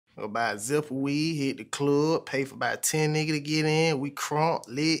Buy a zip of weed, hit the club, pay for about 10 niggas to get in. We crunk,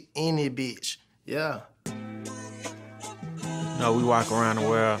 lit, any bitch. Yeah. No, we walk around the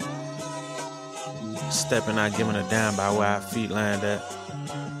world, stepping out, giving a damn by where our feet land at.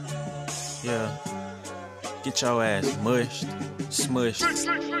 Yeah. Get your ass mushed, smooshed.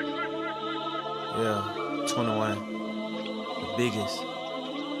 Yeah, 21. The biggest.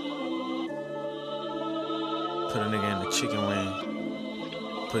 Put a nigga in the chicken wing.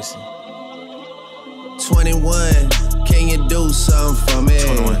 Pussy. 21, can you do something for me?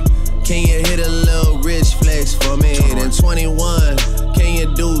 21. Can you hit a little rich flex for me? 21. Then 21, can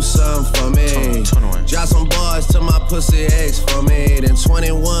you do something for me? 21. Drop some bars to my pussy ex for me. Then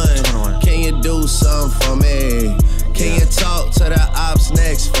 21, 21. Can you do something for me? Can you talk to the ops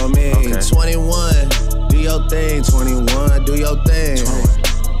next for me? Okay. 21, do your thing. 21, do your thing.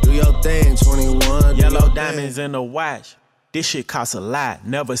 21. Do your thing. 21. Yellow diamonds in the watch. This shit costs a lot.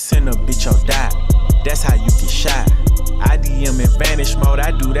 Never send a bitch or die. That's how you get shot. I DM in vanish mode,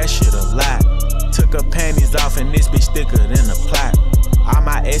 I do that shit a lot. Took her panties off and this bitch thicker than a plot. All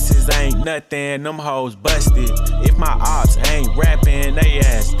my S's ain't nothing, them hoes busted. If my ops ain't rapping, they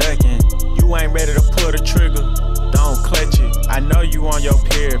ass ducking. You ain't ready to pull the trigger, don't clutch it. I know you on your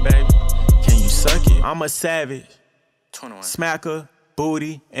period, baby. Can you suck it? I'm a savage. 21. Smacker,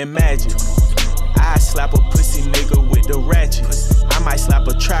 booty, and magic. I slap a pussy nigga with the ratchet. I might slap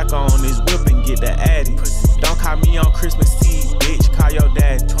a track on his whip and get the addy. Don't call me on Christmas Eve, bitch, call your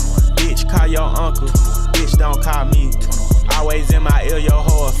daddy. Bitch, call your uncle, bitch, don't call me. Always in my ear, your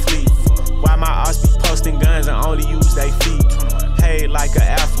hoe a fleet. Why my ops be posting guns and only use they feet? Paid like an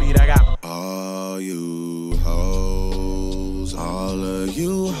athlete, I got all you hoes, all of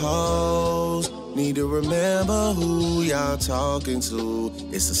you hoes, need to remember who y'all talking to.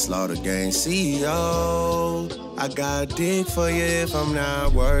 It's the Slaughter Gang CEO. I got dick for you if I'm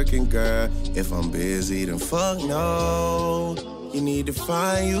not working, girl. If I'm busy, then fuck no. You need to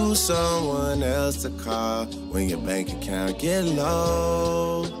find you someone else to call when your bank account get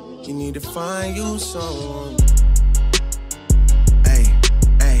low. You need to find you someone. Ay,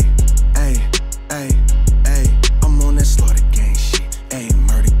 ay, ay, ay, ay. I'm on that Slaughter Gang shit. Ay,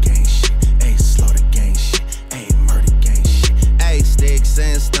 murder gang shit. Ay, Slaughter Gang shit. Ay, murder gang shit. Ay, sticks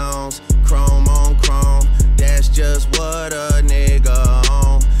and stones, chrome on chrome. That's just what a nigga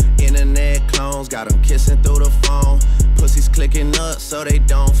on. Internet clones got them kissing through the phone. Pussies clicking up so they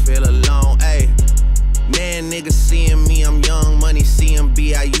don't feel alone. Ayy, man, niggas seeing me, I'm young money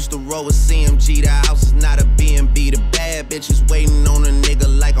CMB. I used to roll with CMG. The house is not a B&B. The bad bitches waiting on a nigga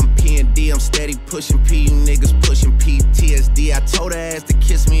like I'm P&D. I'm steady pushing P, you niggas pushing PTSD. I told her ass to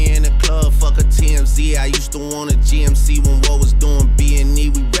kiss me in the club, fuck a TMZ. I used to want a GMC when what was doing B&E.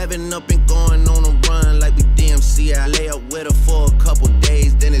 We revving up and going on a run like we DMC. I lay up with her for a couple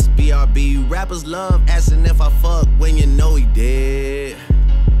days, then it's BRB. Rappers love asking if I fuck when you know he did.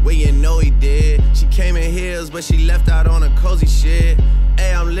 When you know he did. She came in heels, but she left out on a cozy shit.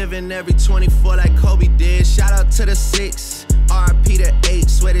 Hey, I'm living every 24 like Kobe did. Shout out to the 6, RIP to 8.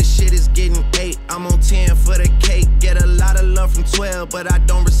 Swear this shit is getting 8. I'm on 10 for the cake. Get a lot of love from 12, but I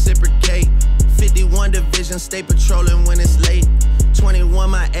don't reciprocate. 51 division, stay patrolling when it's late. 21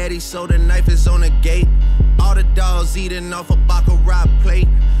 my Eddie, so the knife is on the gate. All the dogs eating off a Baccarat plate.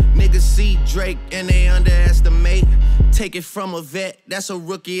 Niggas see Drake and they underestimate. Take it from a vet, that's a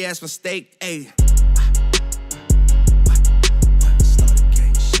rookie ass mistake. Ayy. Slaughter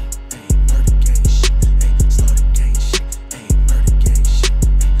Gang shit, ayy, murder gang shit, ayy, Slaughter Gang shit, ayy, murder gang shit,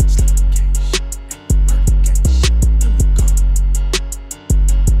 ayy, Slaughter Gang shit, ayy, murder gang shit. Here we go.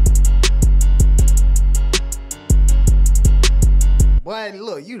 Boy,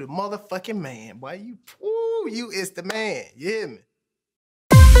 look, you the motherfucking man. Boy, you is the man. You hear me?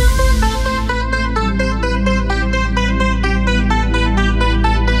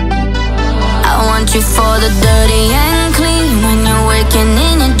 I want you for the dirty and clean. When you're waking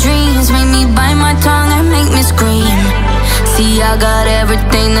in your dreams, make me bite my tongue and make me scream. See, I got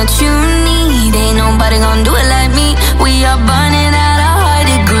everything that you need. Ain't nobody gonna do it like me. We are burning at a high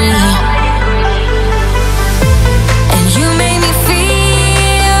degree. And you make me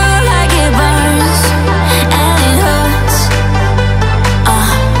feel like it burns and it hurts.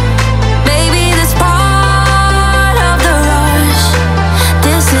 Baby, this part of the rush.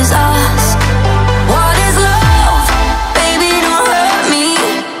 This is us. What is love? Baby, don't hurt me.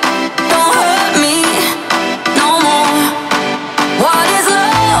 Don't hurt me no more. What is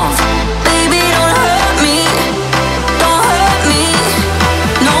love? Baby, don't hurt me. Don't hurt me.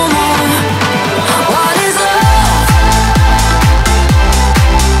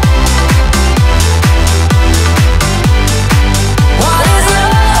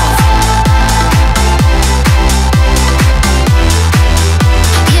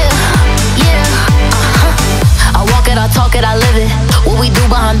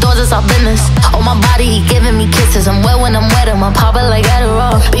 pop it like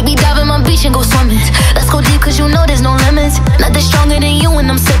Adderall. Baby, dive in my beach and go swimming. Let's go deep, cause you know there's no limits. Nothing stronger than you when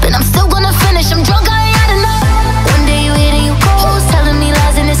I'm sipping. I'm still gonna finish, I'm drunk, I ain't had enough. One day you hit and you ghost, telling me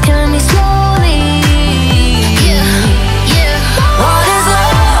lies and it's killing me slowly. Yeah, yeah. What is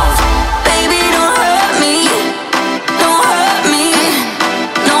love? Baby, don't hurt me. Don't hurt me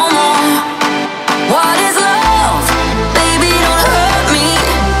no more. What is love? Baby, don't hurt me.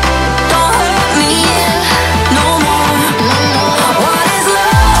 Don't hurt me no more. What is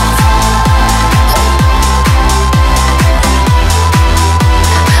love?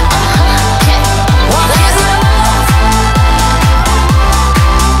 What is love?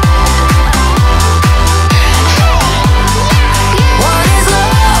 What is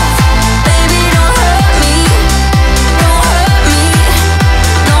love? Baby, don't hurt me. Don't hurt me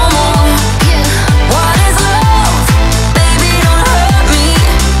no more. What is love? Baby, don't hurt me.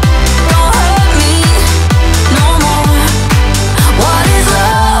 Don't hurt me no more. What is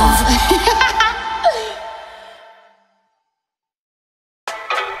love?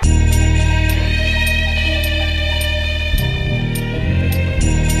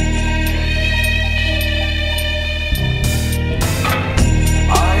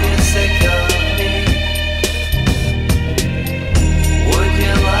 Are you sick of me? Would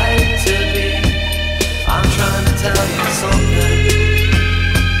you like to be? I'm trying to tell you something,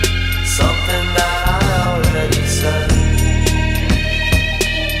 something that I already said.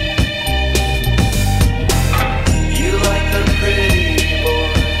 You like the pretty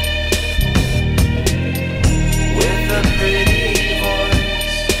boy with the pretty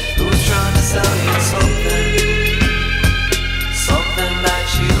voice, who's trying to sell you something, something that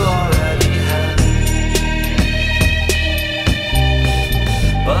you already have.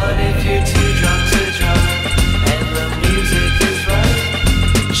 But if you're too drunk to drive and the music is right,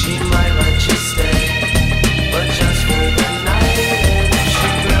 she might let you stay, but just for the night. And if she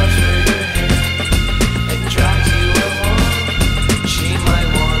grabs for your hair and drags you along, she might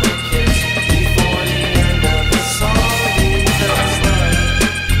wanna kiss before the end of the song, because love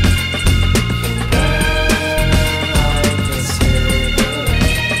can burn like a cigarette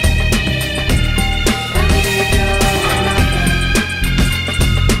and leave you with nothing,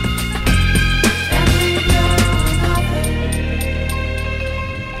 and leave you with nothing.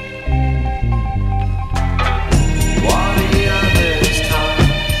 While the others talk,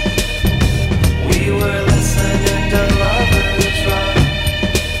 we were listening to lovers rock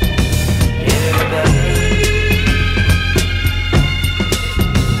in her bedroom,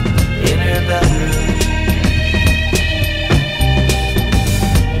 in her bedroom.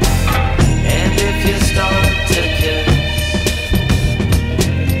 And if you start to kiss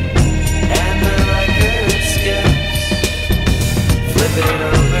and the record skips, flip it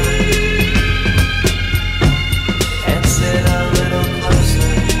over and sit a little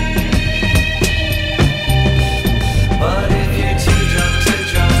closer. But if you're too drunk to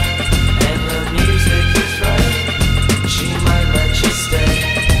drive and the music is right, she might let you stay,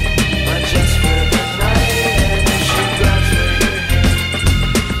 but just for the night. And if she grabs for your hair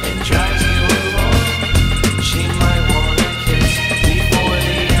and drives you along, she might wanna kiss before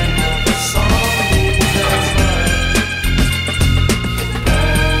the end of the song, because love can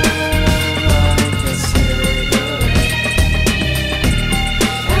burn like a cigarette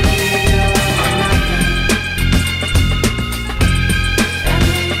and leave you with nothing, and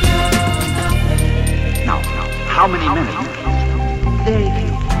leave you with nothing. Now, how many minutes? Very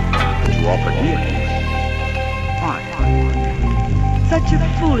few. But you offered me a kiss. Why? Such a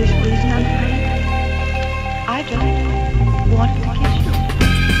foolish reason, I'm afraid. I just wanted to kiss you.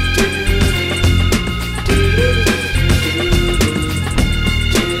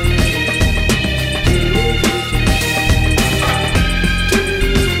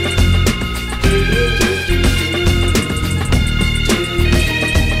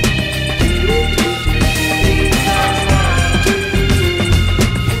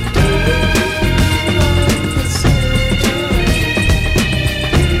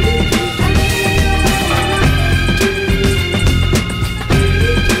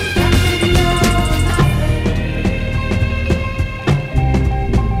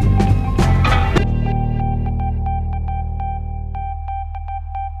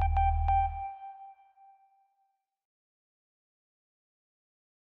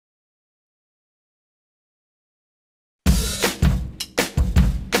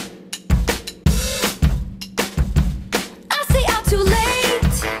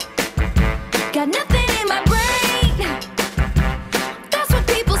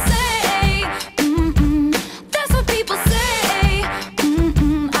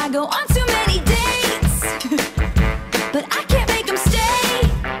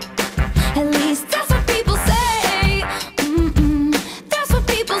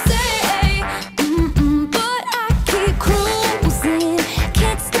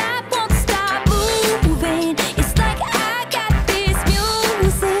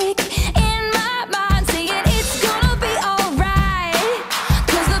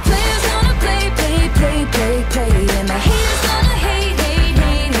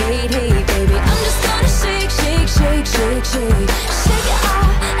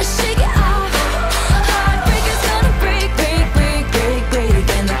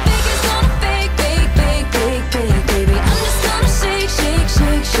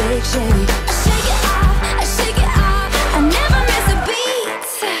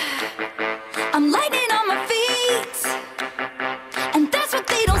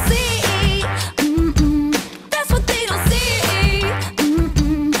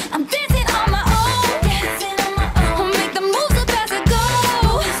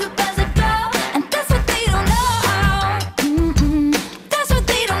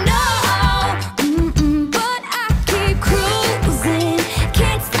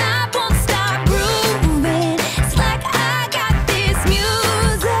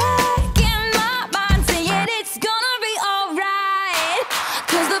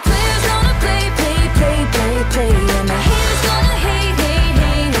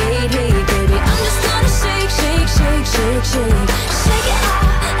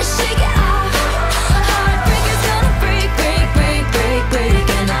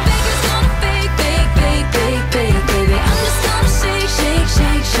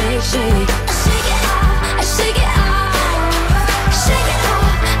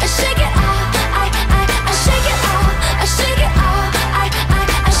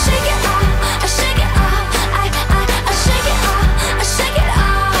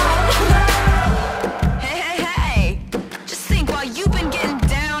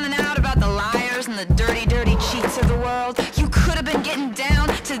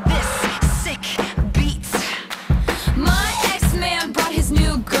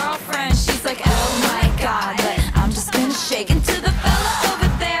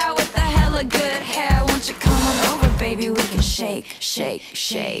 shake,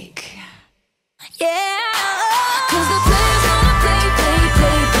 shake. Yeah, 'cause the players gonna play, play,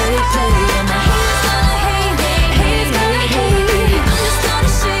 play, play, play, and my haters gonna hate, hate, haters gonna hate. I'm just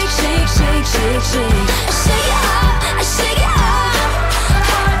gonna shake, shake, shake, shake, shake. I shake it out, I shake it out.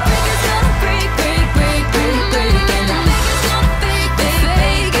 Heartbreakers gonna break, break, break, break, break, and the fakers gonna fake, fake,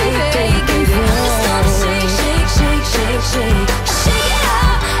 fake, fake, fake. I'm just gonna shake, shake, shake, shake, shake. I shake it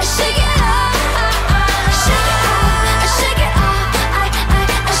out, I shake it out. I shake it out,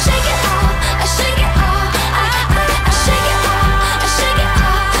 I shake it out. I shake it out, I shake it out. I shake it out, I shake it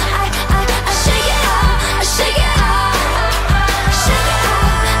out. I shake it out, I shake it out. Shake it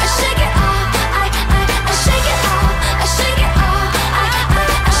out, I shake it out. I shake it out, I shake it out.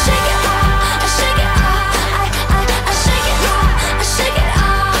 I shake it out, I shake it out. I shake it out, I shake it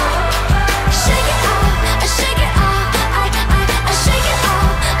out. Shake it out, I shake it out. I shake it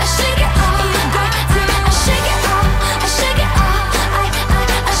out, I shake it out. You got to. I shake it out, I shake it out.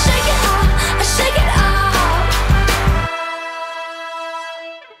 I shake it out, I shake it out.